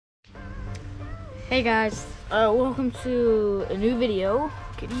Hey guys, welcome to a new video.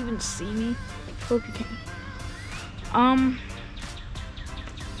 Can you even see me? Hope you can.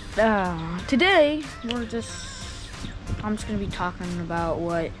 Today I'm just gonna be talking about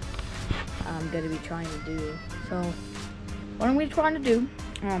what I'm gonna be trying to do. So, what I'm gonna be trying to do,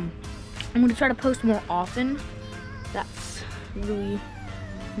 I'm gonna try to post more often. That's really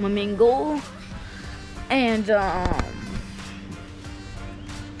my main goal. And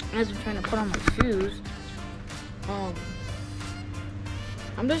as I'm trying to put on my shoes,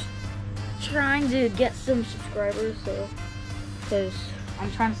 I'm just trying to get some subscribers, so because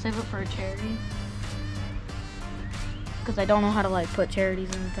I'm trying to save up for a charity, because I don't know how to like put charities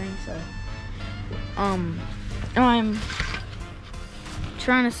in the thing. So I'm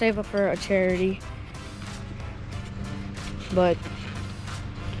trying to save up for a charity, but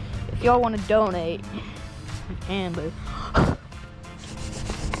if y'all want to donate, you can, but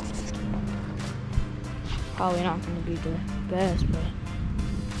probably not going to be the best. But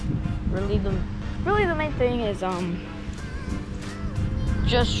really the main thing is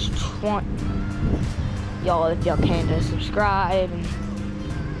just want y'all, if y'all can, to subscribe and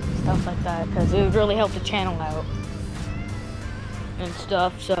stuff like that, because it would really help the channel out and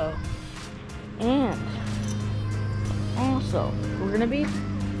stuff. So, and also we're gonna be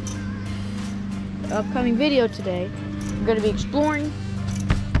the upcoming video today, we're gonna be exploring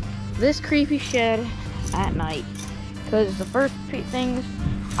this creepy shed at night, because the first things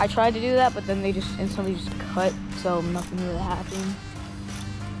I tried to do that, but then they just instantly just cut, so nothing really happened.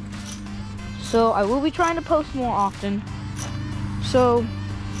 So I will be trying to post more often, so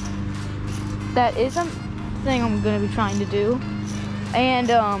that is a thing I'm gonna be trying to do. And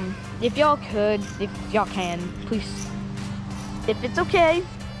if y'all could, if y'all can, please, if it's okay,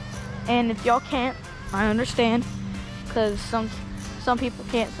 and if y'all can't, I understand, because some people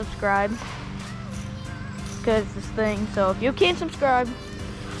can't subscribe because this thing. So if you can't subscribe,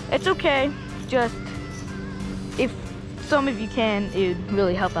 it's okay. Just if some of you can, it would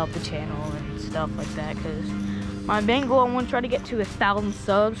really help out the channel and stuff like that, because my main goal, I want to try to get to 1,000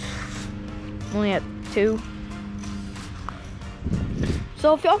 subs. I'm only at 2.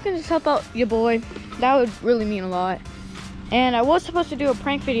 So if y'all can just help out your boy, that would really mean a lot. And I was supposed to do a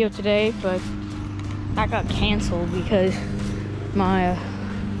prank video today, but that got canceled because my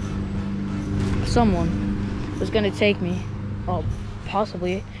someone was gonna take me, well,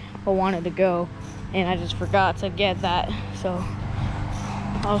 possibly, or wanted to go, and I just forgot to get that. So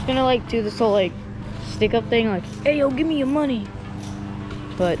I was gonna like do this whole like stick up thing, like, hey yo, give me your money,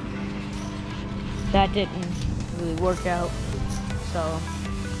 but that didn't really work out. So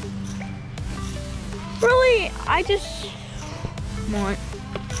really, I just want,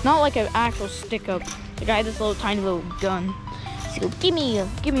 not like an actual stick up, the guy, this little tiny little gun. So give me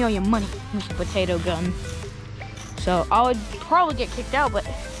all your money, Mr. Potato Gun. So I would probably get kicked out, but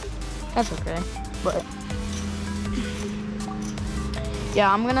that's okay. But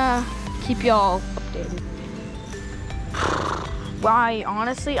yeah, I'm gonna keep y'all updated. Why,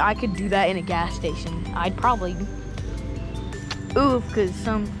 honestly, I could do that in a gas station. I'd probably, because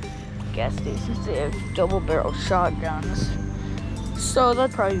some gas stations, they have double barrel shotguns, so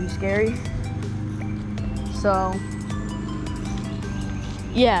that'd probably be scary. So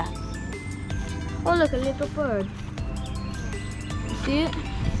yeah. Oh, look, a little bird. You see it?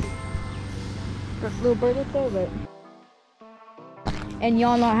 There's a little bird up there, but, and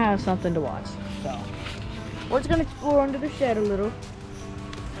y'all not have something to watch. So we're just gonna explore under the shed a little.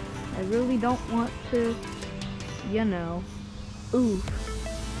 I really don't want to, you know, oof.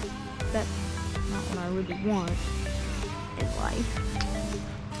 That's not what I really want in life.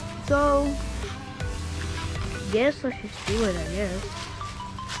 So guess let's just do it, I guess.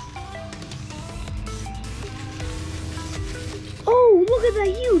 Oh, look at that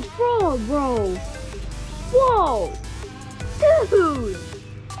huge frog, bro. Whoa. Dude.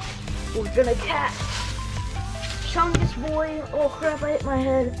 We're gonna catch Chungus boy. Oh crap, I hit my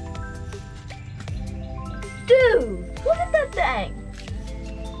head. Dude, look at that thing.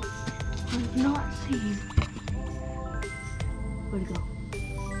 I've not seen. Where'd it go?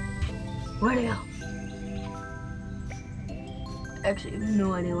 Where'd it go? Actually, I have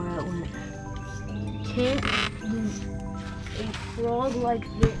no idea where that went. Can't lose a frog like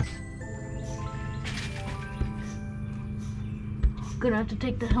this. Gonna have to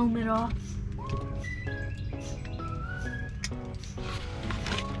take the helmet off.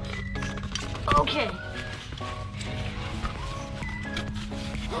 Okay.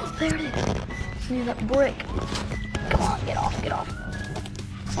 Oh, there it is. See that brick? Come on, get off, get off.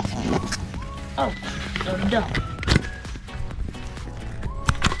 Oh, so dumb.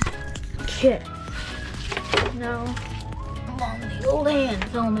 Okay. Now, I'm on the old hand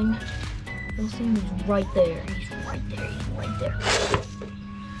filming. You'll see him, he's right there. He's right there, he's right there.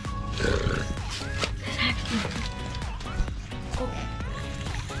 Okay.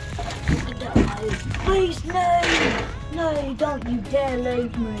 Get out of my face, no! No, don't you dare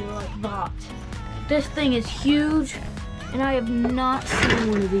leave me like that. This thing is huge, and I have not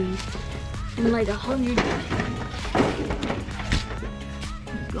seen one of these in like 100 years.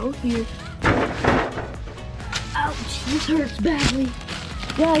 Go here. Ouch, this hurts badly.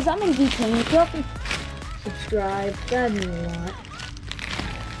 Guys, I'm in detail. If y'all can subscribe, that'd mean a lot.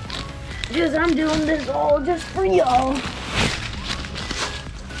 Because I'm doing this all just for y'all.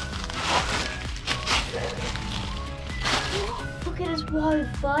 Look at his wild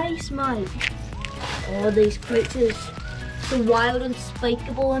face, mate. All these creatures, so wild,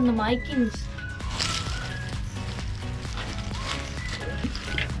 unspeakable in the makings.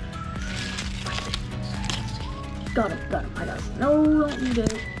 Got him, I got him. No, let me go.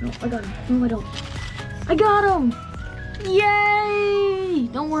 No, I got him. No, I don't. I got him! Yay!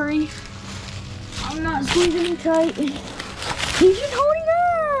 Don't worry. I'm not squeezing him tight. He's just holding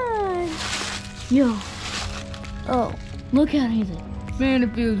on! Yo. Oh, look at him. He's like, man,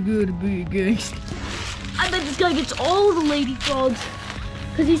 it feels good to be a gangster. I bet this guy gets all the lady frogs.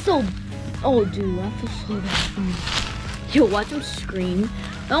 Cause he's so... Oh, dude, I feel so bad. Yo, watch him scream.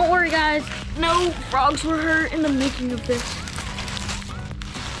 Don't worry, guys. No frogs were hurt in the making of this.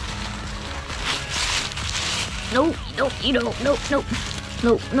 Nope, you don't. Nope.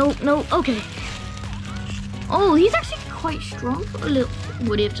 Okay. Oh, he's actually quite strong for a little.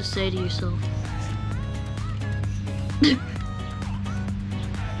 What do you have to say to yourself?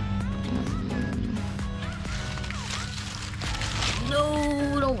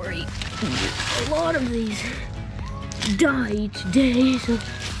 No, don't worry. A lot of these die each day, so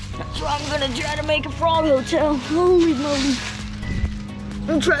that's why I'm gonna try to make a frog hotel. Holy moly.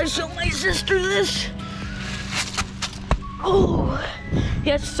 I'm trying to show my sister this. Oh,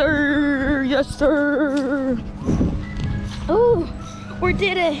 yes sir, yes sir. Oh, we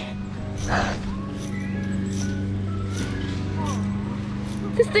did it.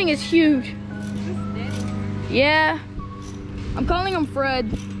 This thing is huge. Yeah, I'm calling him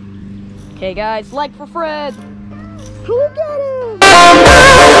Fred. Okay guys, like for Fred. Look at him!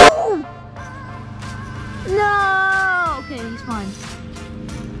 No! Okay, he's fine.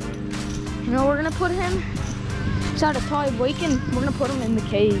 You know, we're gonna put him inside a toy waken. We're gonna put him in the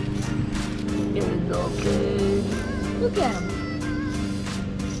cave. Here we go, cave. Look at him.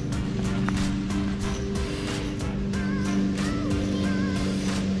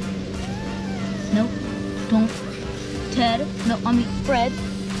 Nope, don't. Ted, no, I mean Fred.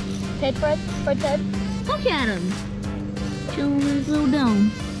 Ted, Fred, Ted. Look at him. Chill his little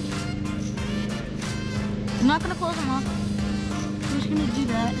dome. I'm not gonna close him off. I'm just gonna do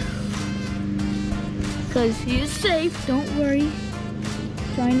that. Cause he is safe, don't worry.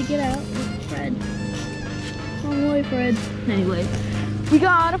 Trying to get out with Fred. Come away, Fred. Anyway, we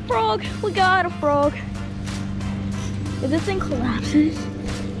got a frog. We got a frog. If this thing collapses,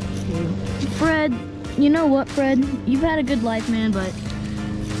 Fred, you know what, Fred? You've had a good life, man, but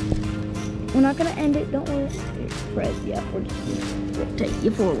we're not gonna end it, don't worry. Here, Fred, yeah, we're just gonna rotate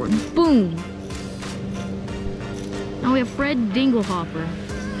you forward. Boom! Now we have Fred Dinglehopper.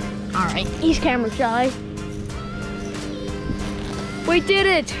 Alright, he's camera shy. We did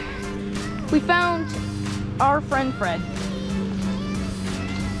it! We found our friend Fred.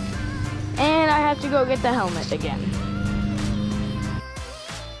 And I have to go get the helmet again.